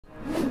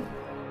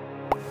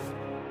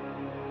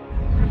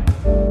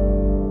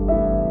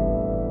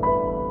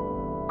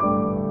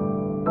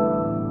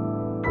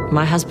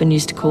My husband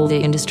used to call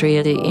the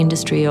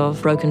industry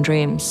of broken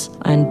dreams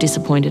and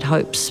disappointed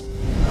hopes.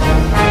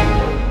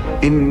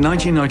 In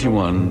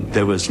 1991,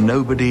 there was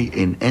nobody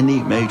in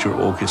any major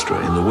orchestra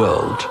in the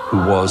world who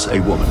was a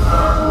woman.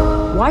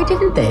 Why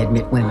didn't they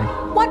admit women?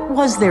 What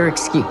was their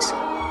excuse?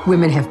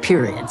 Women have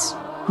periods.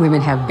 Women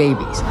have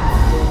babies.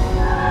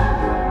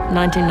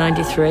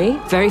 1993,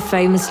 very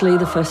famously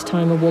the first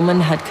time a woman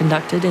had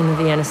conducted in the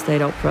Vienna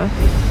State Opera.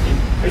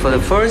 For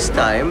the first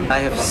time, I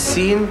have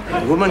seen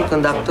a woman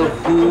conductor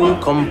who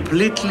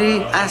completely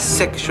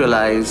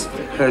asexualized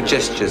her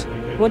gestures.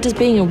 What does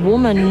being a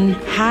woman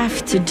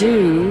have to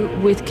do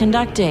with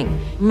conducting?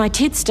 My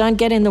tits don't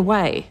get in the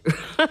way.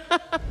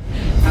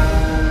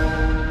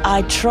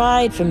 I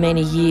tried for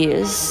many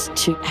years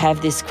to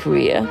have this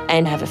career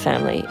and have a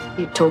family.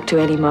 You talk to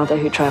any mother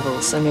who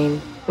travels, I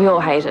mean, we all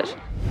hate it.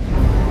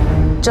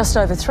 Just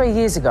over 3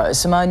 years ago,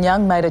 Simone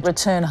Young made a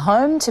return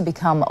home to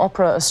become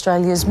Opera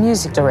Australia's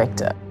music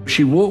director.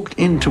 She walked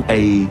into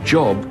a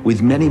job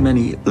with many,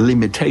 many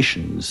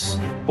limitations.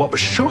 What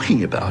was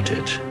shocking about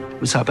it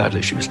was how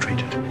badly she was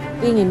treated.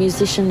 Being a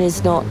musician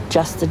is not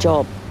just a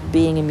job.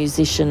 Being a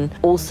musician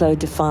also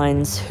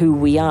defines who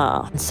we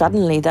are. And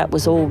suddenly that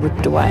was all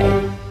ripped away.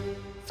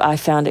 I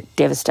found it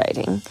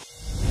devastating.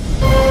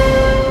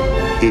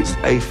 It's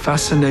a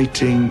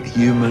fascinating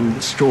human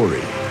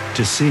story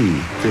to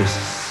see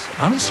this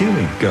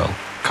unassuming girl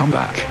come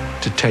back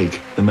to take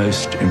the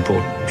most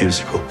important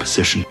musical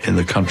position in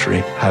the country,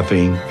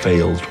 having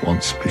failed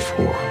once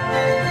before.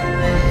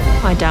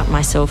 I doubt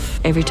myself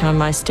every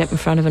time I step in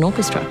front of an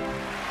orchestra.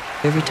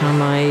 Every time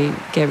I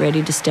get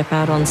ready to step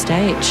out on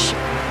stage.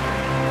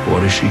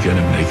 What is she going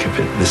to make of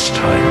it this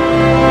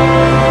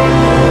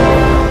time?